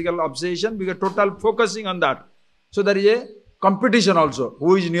nonsensical obsession because total focusing on that. So there is a competition also.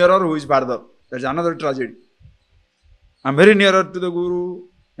 Who is nearer, who is farther. That's another tragedy. I'm very nearer to the guru.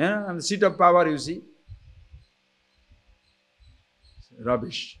 Yeah, I'm the seat of power, you see.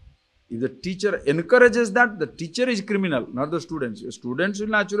 Rubbish. If the teacher encourages that, the teacher is criminal, not the students. The students will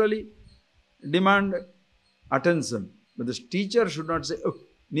naturally demand attention. But the teacher should not say, oh,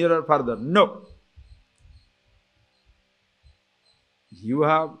 nearer, farther. No. You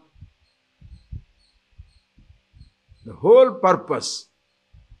have the whole purpose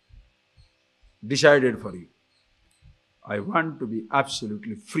decided for you. I want to be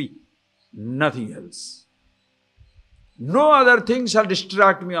absolutely free. Nothing else. No other thing shall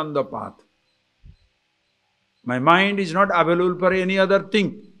distract me on the path. My mind is not available for any other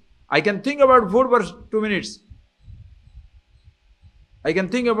thing. I can think about food for 2 minutes. I can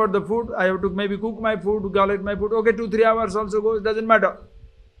think about the food. I have to maybe cook my food, collect my food. Okay, 2-3 hours also goes, doesn't matter.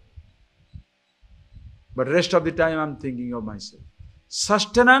 But rest of the time I am thinking of myself.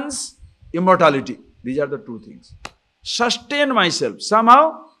 Sustenance, immortality. These are the two things. Sustain myself.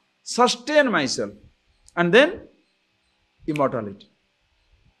 Somehow sustain myself. And then immortality.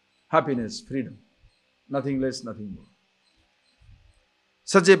 Happiness, freedom. Nothing less, nothing more.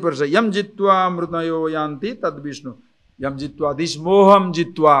 Such a person, yam jitva amrutayo yanti tad Vishnu. Yam jitva, this moham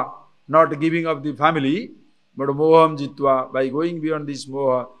jitva, not giving up the family, but moham jitva, by going beyond this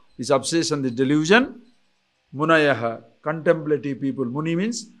moha, this obsession, this delusion, munayaha, contemplative people. Muni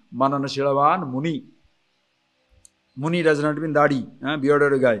means manana shilavan, muni. Muni does not mean dadi,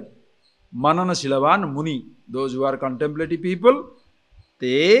 bearded guy. Manana shilavan, muni. Those who are contemplative people,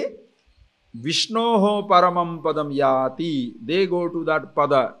 they Vishnoho paramam padam yati. They go to that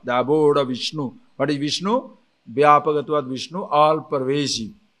pada, the abode of Vishnu. What is Vishnu? Vyapagatvad Vishnu, all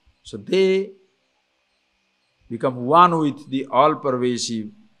pervasive. So they become one with the all pervasive.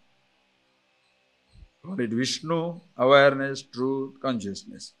 Call it Vishnu, awareness, truth,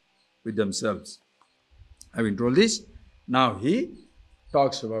 consciousness with themselves. Having told this, now he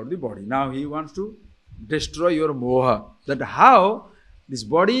talks about the body. Now he wants to destroy your moha. That how this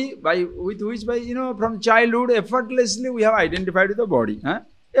body, with which from childhood, effortlessly we have identified with the body.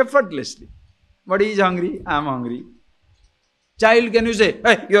 Effortlessly. Body is hungry, I am hungry. Child, can you say,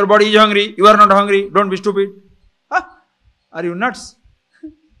 hey, your body is hungry, you are not hungry, don't be stupid. Are you nuts?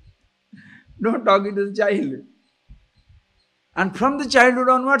 Don't talk to the child. And from the childhood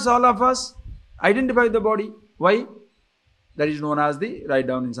onwards, all of us identify the body. Why? That is known as the, write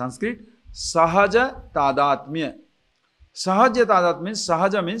down in Sanskrit, Sahaja Tadatmya. Sahaja Tadatmya means,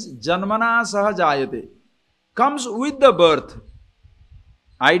 Sahaja means Janmana Sahajayate. Comes with the birth.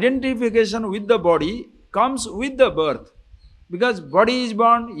 Identification with the body comes with the birth. Because body is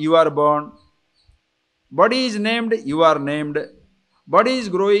born, you are born. Body is named, you are named. Body is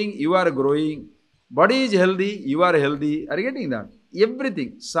growing, you are growing. Body is healthy, you are healthy. Are you getting that?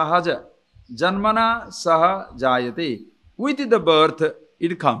 Everything, Sahaja. Janmana Sahajayate. With the birth,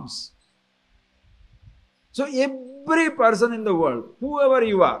 it comes. So every person in the world, whoever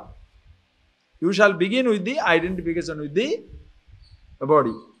you are, you shall begin with the identification with the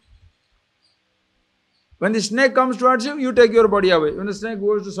body. When the snake comes towards you, you take your body away. When the snake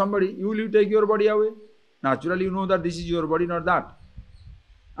goes to somebody, will you take your body away? Naturally, you know that this is your body, not that.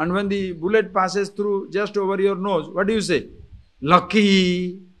 And when the bullet passes through just over your nose, what do you say?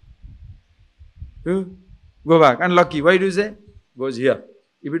 Lucky. Go back. And lucky, why do you say? Goes here.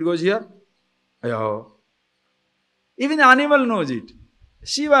 If it goes here, ayo. Even animal knows it.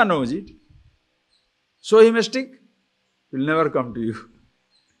 Shiva knows it. Show him a stick, he will never come to you.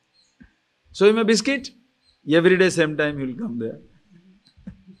 Show him a biscuit, every day same time he will come there.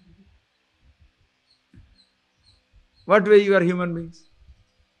 What way you are human beings?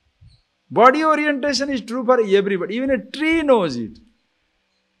 Body orientation is true for everybody. Even a tree knows it.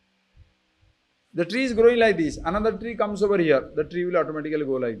 The tree is growing like this. Another tree comes over here. The tree will automatically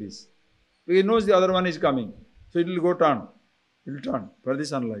go like this. Because it knows the other one is coming. So it will go turn. It will turn for the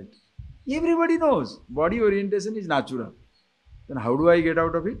sunlight. Everybody knows. Body orientation is natural. Then how do I get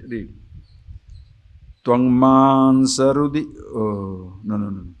out of it? Read. Tvangman sarudi... Oh,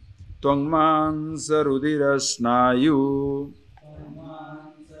 no. Tvangman sarudirasnayu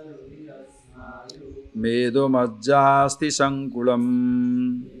medo majjasti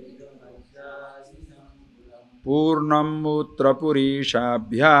sankulam purnam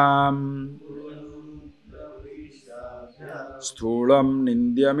utrapurishabhyam sthulam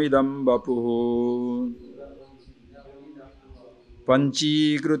nindyamidam vapuh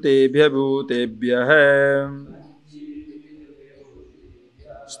panchīkrutebhya bhūtebhyah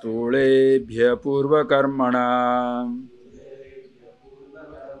stulebhya purvakarmana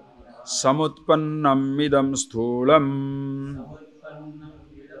samutpannam idam sthulam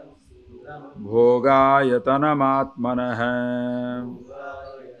bhogayatanam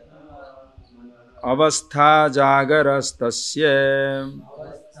avastha jagarastasya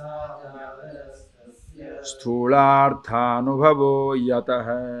sthularthanubhavo yatah.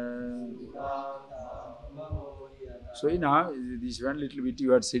 So now, this one little bit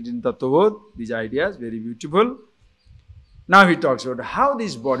you had said in Tattvabodh, these ideas, very beautiful. Now he talks about how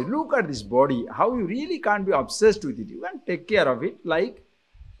this body, look at this body, how you really can't be obsessed with it. You can take care of it like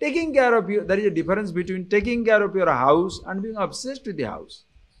taking care of you. There is a difference between taking care of your house and being obsessed with the house.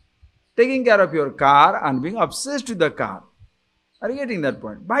 Taking care of your car and being obsessed with the car. Are you getting that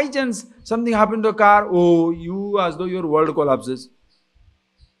point? By chance, something happened to the car, oh, you as though your world collapses.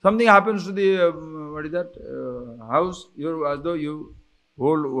 Something happens to the, house, you as though your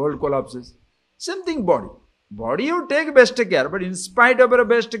whole world collapses. Same thing body. Body you take best care, but in spite of your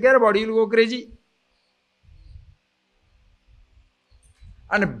best care, body will go crazy.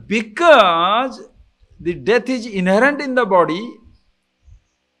 And because the death is inherent in the body,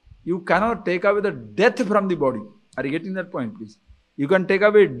 you cannot take away the death from the body. Are you getting that point, please? You can take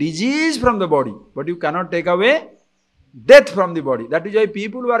away disease from the body, but you cannot take away death from the body. That is why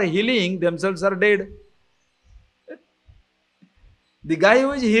people who are healing themselves are dead. The guy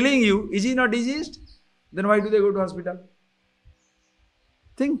who is healing you, is he not diseased? Then why do they go to hospital?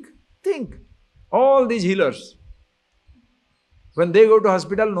 Think. All these healers, when they go to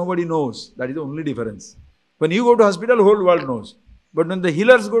hospital, nobody knows. That is the only difference. When you go to hospital, the whole world knows. But when the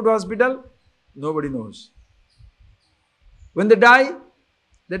healers go to hospital, nobody knows. When they die,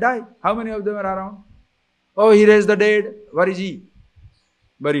 they die. How many of them are around? Oh, he raised the dead. Where is he?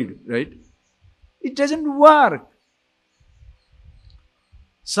 Buried, right? It doesn't work.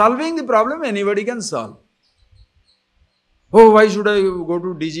 Solving the problem, anybody can solve. Oh, why should I go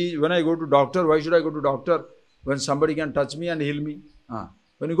to disease? When I go to doctor, why should I go to doctor? When somebody can touch me and heal me.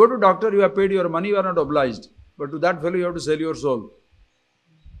 When you go to doctor, you have paid your money, you are not obliged. But to that fellow, you have to sell your soul.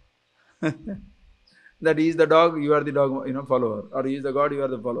 That he is the dog, you are the dog, follower. Or he is the God, you are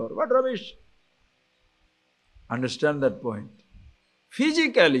the follower. What rubbish! Understand that point.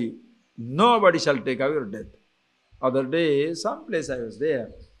 Physically, nobody shall take away your death. Other day, some place I was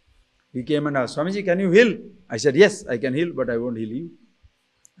there. He came and asked, Swamiji, can you heal? I said, yes, I can heal, but I won't heal you.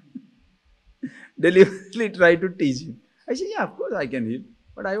 Deliberately try to teach him. I said, yeah, of course I can heal,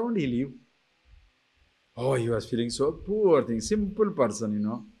 but I won't heal you. Oh, he was feeling so poor thing, simple person.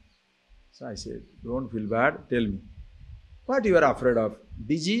 So I said, don't feel bad, tell me, what you are afraid of,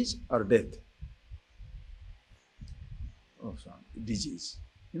 disease or death? Oh, Swami, disease.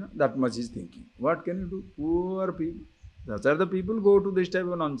 That much is thinking. What can you do? Poor people. That's why the people go to this type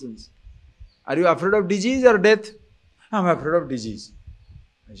of nonsense. Are you afraid of disease or death? I'm afraid of disease.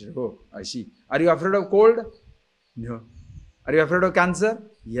 I said, oh, I see. Are you afraid of cold? No. Are you afraid of cancer?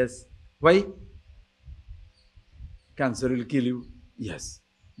 Yes. Why? Cancer will kill you. Yes.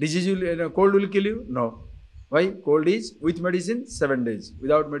 Disease cold will kill you? No. Why? Cold is with medicine 7 days.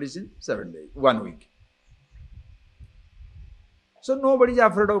 Without medicine 7 days. 1 week. So nobody is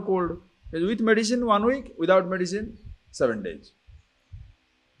afraid of cold. With medicine 1 week, without medicine 7 days.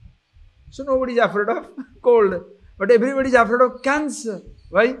 So nobody is afraid of cold. But everybody is afraid of cancer.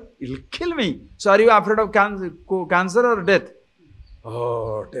 Why? It will kill me. So are you afraid of cancer or death?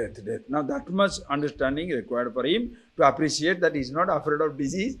 Oh, death. Now that much understanding required for him to appreciate that he is not afraid of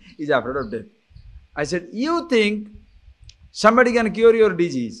disease, he is afraid of death. I said, you think somebody can cure your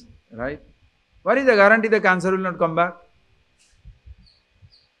disease, right? What is the guarantee the cancer will not come back?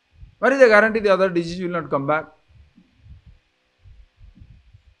 What is the guarantee the other disease will not come back?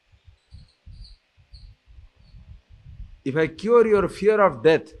 If I cure your fear of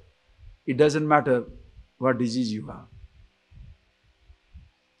death, it doesn't matter what disease you have.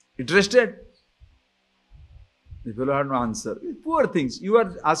 Interested? The fellow had no answer. Poor things. You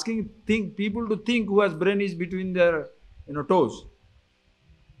are asking people to think who has brain is between their toes.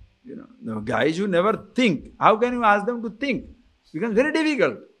 The guys who never think, how can you ask them to think? It becomes very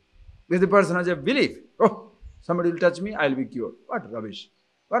difficult. Because the person has a belief. Oh, somebody will touch me, I will be cured. What rubbish.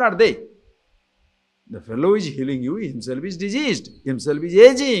 What are they? The fellow is healing you, himself is diseased. Himself is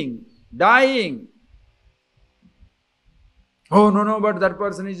aging, dying. Oh, no, but that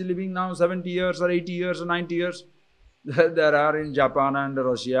person is living now 70 years or 80 years or 90 years. There are in Japan and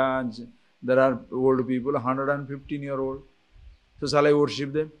Russia, and there are old people, 115-year-old. So shall I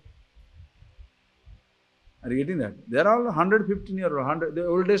worship them? Are you getting that? They are all 115-year-old. The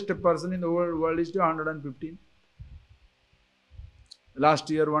oldest person in the world is 115. Last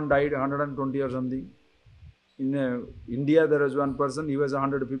year one died 120 or something. In India there was one person, he was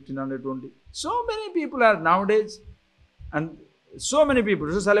 115, 120. So many people are nowadays. And so many people.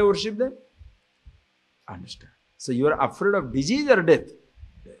 So shall I worship them? Understand. So you are afraid of disease or death?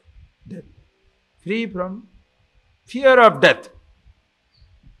 Death. Free from fear of death.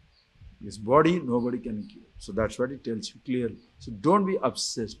 This body nobody can cure. So that's what it tells you clearly. So don't be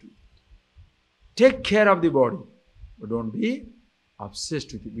obsessed with it. Take care of the body. But don't be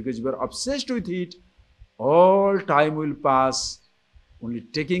obsessed with it. Because if you are obsessed with it, all time will pass only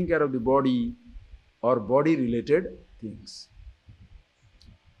taking care of the body or body-related things.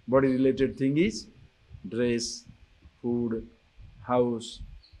 Body-related thing is dress, food, house,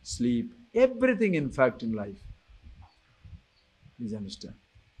 sleep, everything in fact in life. Please understand.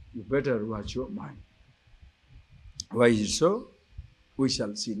 You better watch your mind. Why is it so? We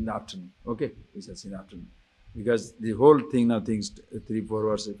shall see in the afternoon. Okay? We shall see in the afternoon. Because the whole thing now, 3, 4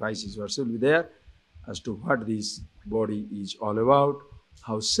 verses, 5, 6 verses will be there as to what this body is all about,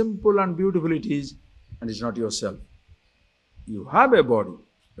 how simple and beautiful it is, and it's not yourself. You have a body,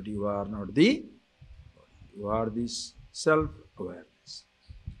 but you are not the body. You are this self-awareness.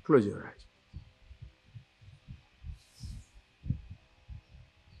 Close your eyes.